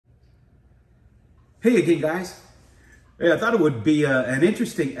Hey again, guys. Hey, I thought it would be an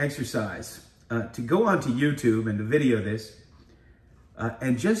interesting exercise to go onto YouTube and to video this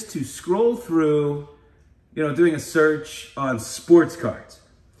and just to scroll through, doing a search on sports cards,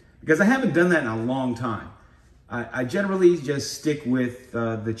 because I haven't done that in a long time. I generally just stick with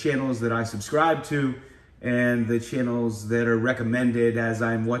the channels that I subscribe to and the channels that are recommended as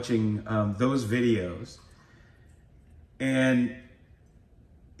I'm watching those videos. And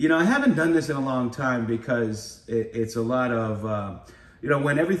I haven't done this in a long time because it's a lot of,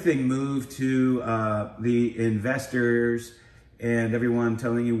 when everything moved to the investors and everyone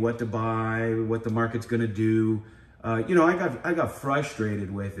telling you what to buy, what the market's going to do, I got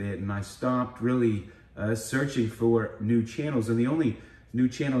frustrated with it, and I stopped really searching for new channels. And the only new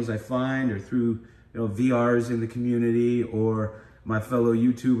channels I find are through, VRs in the community or my fellow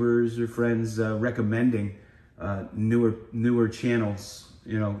YouTubers or friends recommending newer channels,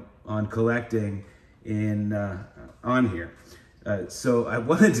 on collecting on here. So I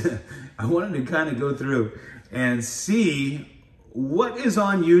wanted to kind of go through and see what is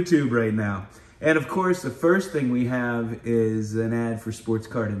on YouTube right now. And of course, the first thing we have is an ad for Sports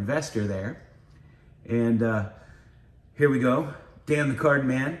Card Investor there. And here we go. Dan the Card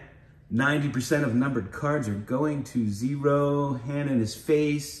Man. 90% of numbered cards are going to zero. Hand in his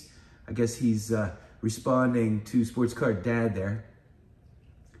face. I guess he's responding to Sports Card Dad there.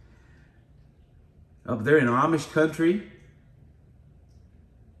 Up there in Amish country,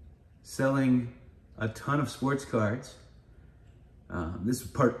 selling a ton of sports cards. This is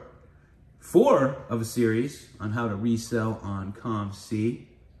part 4 of a series on how to resell on ComC.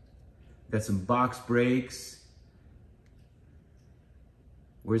 Got some box breaks.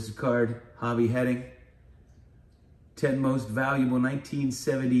 Where's the card? Hobby heading. 10 most valuable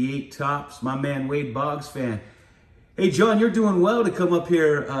 1978 tops. My man Wade Boggs fan. Hey, John, you're doing well to come up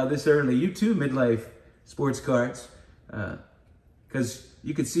here this early. You too, Midlife Sports Cards. Because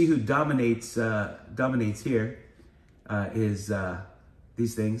you can see who dominates here is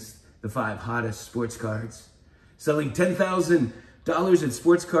these things, the 5 hottest sports cards. Selling $10,000 in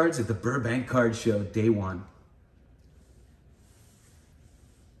sports cards at the Burbank Card Show, day 1.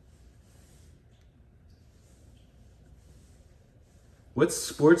 What's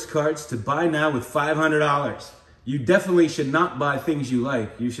sports cards to buy now with $500? You definitely should not buy things you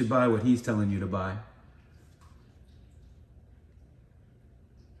like. You should buy what he's telling you to buy.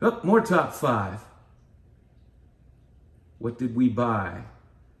 Oh, more top 5. What did we buy?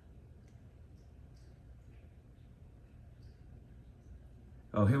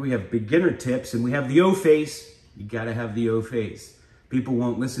 Oh, here we have beginner tips, and we have the O-face. You gotta have the O-face. People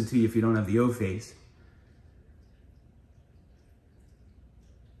won't listen to you if you don't have the O-face.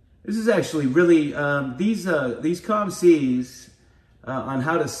 This is actually really, these ComCs on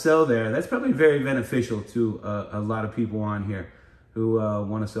how to sell there, that's probably very beneficial to a lot of people on here who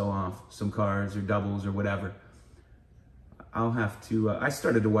want to sell off some cards or doubles or whatever. I'll have to, I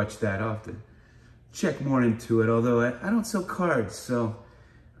started to watch that. I'll have to check more into it, although I don't sell cards, so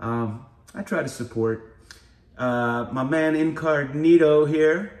I try to support. My man Incognito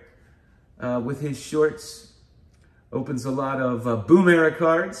here with his shorts. Opens a lot of Boom Era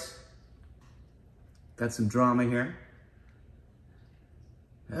cards. Got some drama here.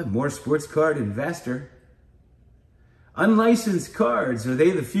 More Sports Card Investor. Unlicensed cards, are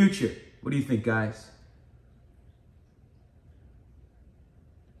they the future? What do you think, guys?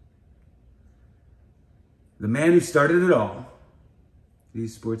 The man who started it all.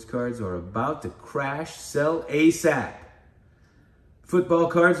 These sports cards are about to crash, sell ASAP. Football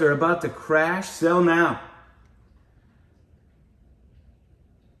cards are about to crash, sell now.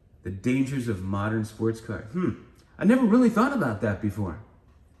 The dangers of modern sports card. I never really thought about that before.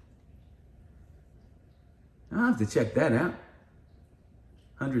 I'll have to check that out.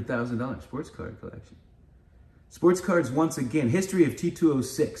 $100,000 sports card collection. Sports cards once again. History of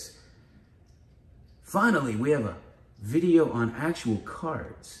T206. Finally, we have a video on actual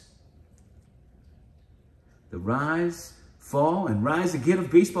cards. The rise, fall, and rise again of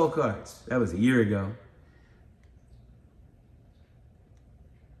baseball cards. That was a year ago.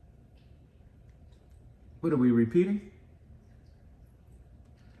 What are we repeating?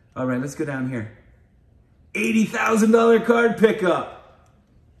 All right, let's go down here. $80,000 card pickup.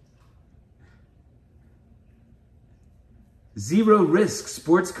 Zero risk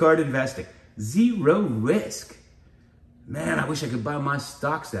sports card investing. Zero risk. Man, I wish I could buy my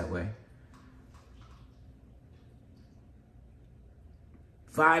stocks that way.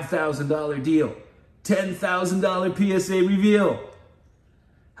 $5,000 deal. $10,000 PSA reveal.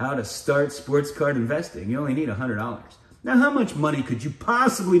 How to start sports card investing. You only need $100. Now, how much money could you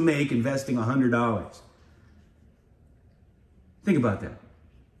possibly make investing $100? Think about that.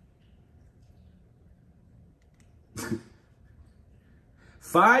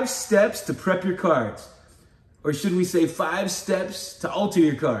 Five steps to prep your cards. Or should we say 5 steps to alter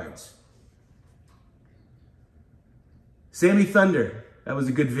your cards? Sammy Thunder, that was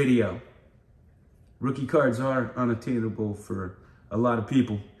a good video. Rookie cards are unattainable for a lot of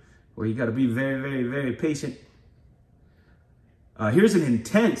people, where you got to be very, very, very patient. Here's an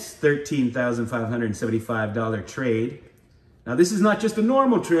intense $13,575 trade. Now, this is not just a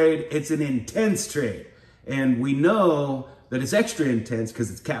normal trade, it's an intense trade. And we know that it's extra intense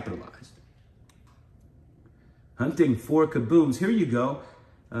because it's capitalized. Hunting for kabooms. Here you go.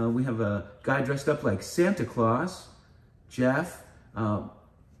 We have a guy dressed up like Santa Claus, Jeff, and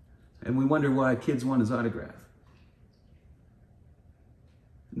we wonder why kids want his autograph.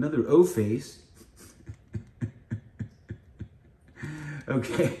 Another O-face.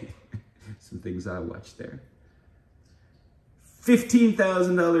 Okay, some things I watched there.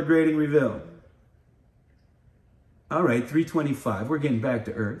 $15,000 grading reveal. All right, 325. We're getting back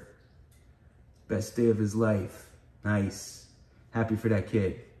to earth. Best day of his life. Nice. Happy for that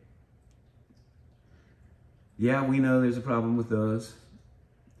kid. Yeah, we know there's a problem with those.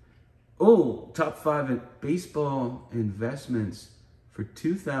 Oh, top 5 baseball investments for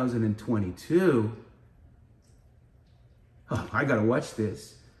 2022. Oh, I gotta watch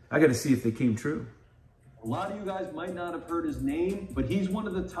this. I gotta see if they came true. A lot of you guys might not have heard his name, but he's one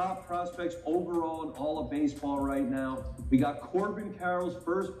of the top prospects overall in all of baseball right now. We got Corbin Carroll's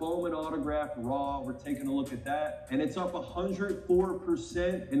first Bowman autograph raw. We're taking a look at that. And it's up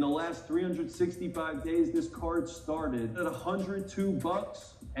 104% in the last 365 days. This card started at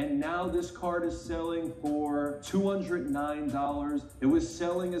 $102, and now this card is selling for $209. It was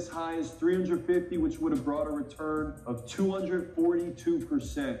selling as high as $350, which would have brought a return of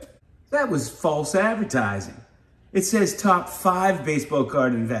 242%. That was false advertising. It says top 5 baseball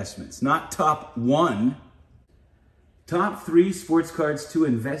card investments, not top 1. Top 3 sports cards to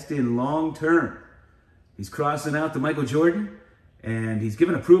invest in long term. He's crossing out to Michael Jordan, and he's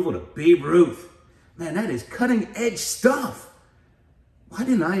given approval to Babe Ruth. Man, that is cutting edge stuff. Why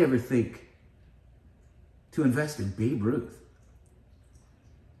didn't I ever think to invest in Babe Ruth?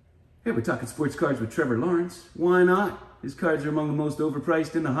 Hey, we're talking sports cards with Trevor Lawrence. Why not? His cards are among the most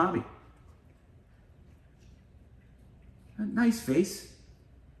overpriced in the hobby. A nice face.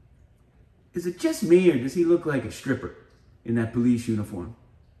 Is it just me, or does he look like a stripper in that police uniform?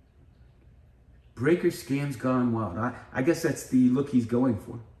 Breaker scams gone wild. I guess that's the look he's going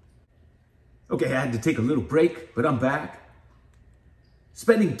for. Okay, I had to take a little break, but I'm back.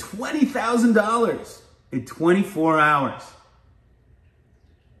 Spending $20,000 in 24 hours.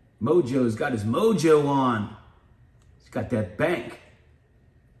 Mojo's got his mojo on. He's got that bank.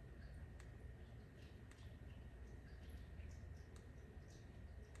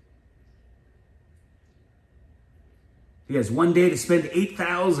 He has one day to spend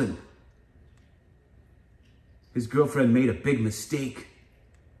 $8,000. His girlfriend made a big mistake.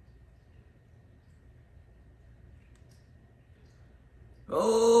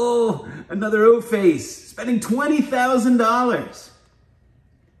 Oh, another O-face, spending $20,000.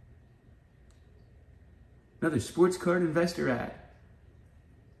 Another sports card investor ad.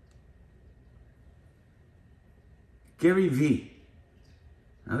 Gary V.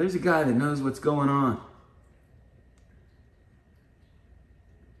 Now there's a guy that knows what's going on.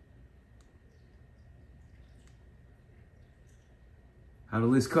 How to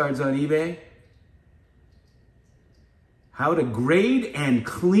list cards on eBay. How to grade and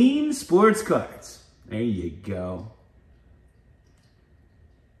clean sports cards. There you go.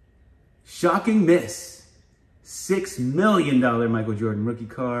 Shocking miss. $6 million Michael Jordan rookie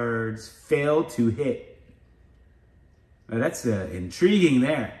cards fail to hit. Now that's intriguing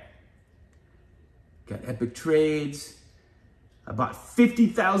there. Got epic trades. I bought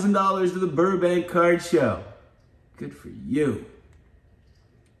 $50,000 to the Burbank Card Show. Good for you.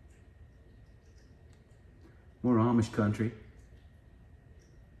 More Amish country.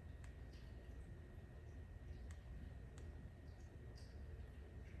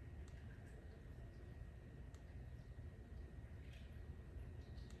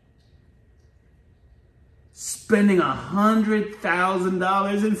 Spending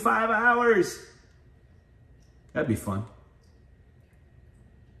 $100,000 in 5 hours. That'd be fun.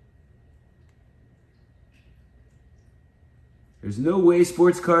 There's no way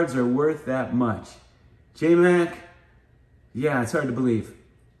sports cards are worth that much. J-Mac, yeah, it's hard to believe.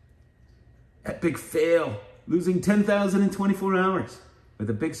 Epic fail, losing $10,000 in 24 hours with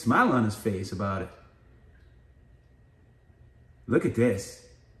a big smile on his face about it. Look at this.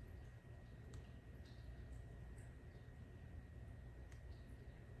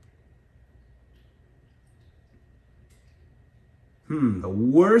 The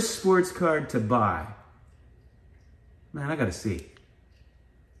worst sports card to buy. Man, I gotta see. In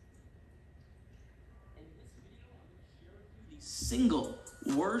this video, I'm going to share with you the single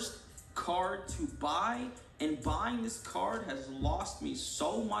worst card to buy. And buying this card has lost me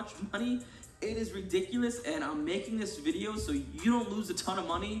so much money. It is ridiculous, and I'm making this video so you don't lose a ton of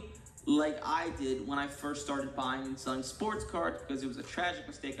money like I did when I first started buying and selling sports cards, because it was a tragic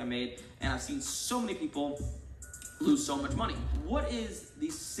mistake I made, and I've seen so many people lose so much money. What is the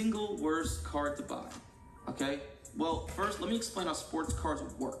single worst card to buy? Okay, well, first let me explain how sports cards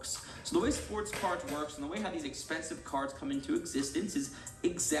works. So the way sports cards works and the way how these expensive cards come into existence is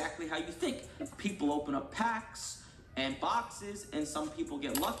exactly how you think. People open up packs and boxes, and some people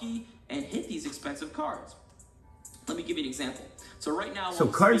get lucky and hit these expensive cards. Let me give you an example. So right now, so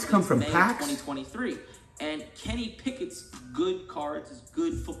cards come from May packs? 2023, and Kenny Pickett's good cards, his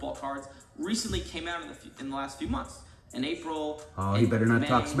good football cards, recently came out in the last few months. In April, oh, he better not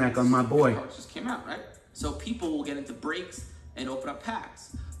talk smack on my boy. Cards just came out, right? So people will get into breaks and open up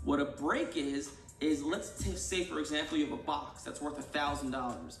packs. What a break is let's say, for example, you have a box that's worth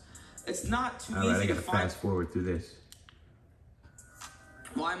 $1,000. It's not too easy to find. All right, I gotta fast forward through this.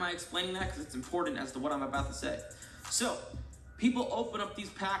 Why am I explaining that? Because it's important as to what I'm about to say. So, people open up these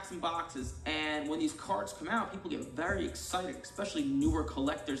packs and boxes, and when these cards come out, people get very excited, especially newer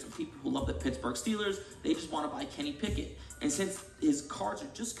collectors and people who love the Pittsburgh Steelers. They just want to buy Kenny Pickett. And since his cards are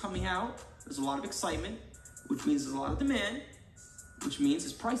just coming out, there's a lot of excitement, which means there's a lot of demand, which means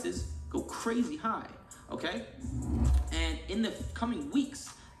his prices go crazy high, okay? And in the coming weeks,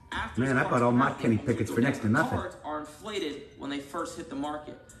 after man, I bought all my Kenny Picketts for next to nothing. Cards are inflated when they first hit the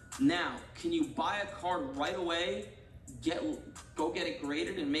market. Now, can you buy a card right away, go get it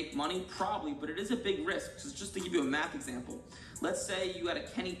graded and make money? Probably, but it is a big risk. So just to give you a math example, let's say you had a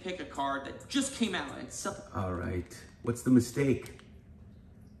Kenny Pickett card that just came out and it's all right. What's the mistake?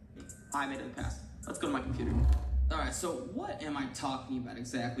 I made it in the past. Let's go to my computer. All right, so what am I talking about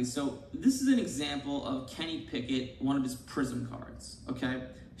exactly? So this is an example of Kenny Pickett, one of his Prism cards, okay?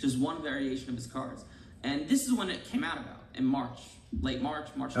 Just one variation of his cards. And this is when it came out about, in March, late March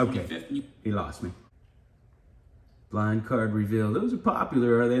 25th. Okay, he lost me. Blind card reveal. Those are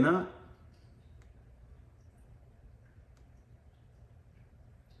popular, are they not?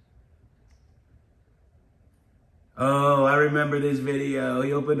 Oh, I remember this video.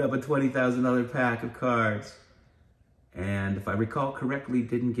 He opened up a $20,000 pack of cards. And if I recall correctly,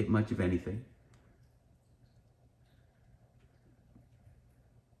 didn't get much of anything.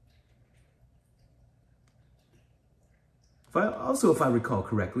 If I recall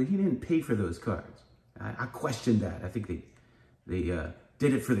correctly, he didn't pay for those cards. I questioned that. I think they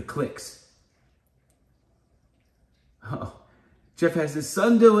did it for the clicks. Oh, Jeff has his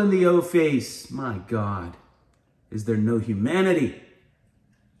son doing the O-face. My God, is there no humanity?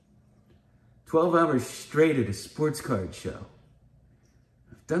 12 hours straight at a sports card show.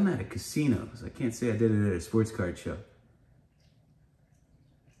 I've done that at casinos. I can't say I did it at a sports card show.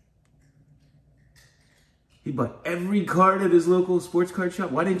 He bought every card at his local sports card shop.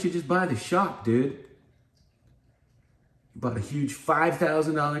 Why didn't you just buy the shop, dude? He bought a huge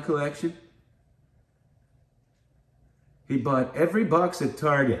 $5,000 collection. He bought every box at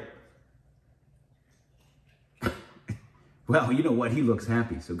Target. Well, you know what? He looks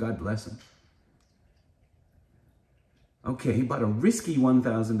happy, so God bless him. Okay, he bought a risky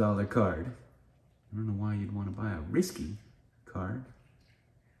 $1,000 card. I don't know why you'd want to buy a risky card.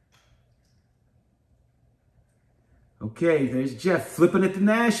 Okay, there's Jeff flipping at the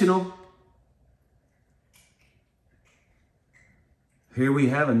National. Here we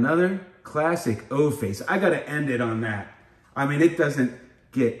have another classic O-face. I got to end it on that. I mean, it doesn't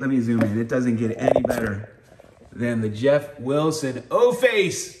get, let me zoom in. It doesn't get any better than the Jeff Wilson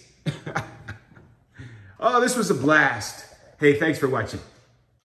O-face. Oh, this was a blast. Hey, thanks for watching.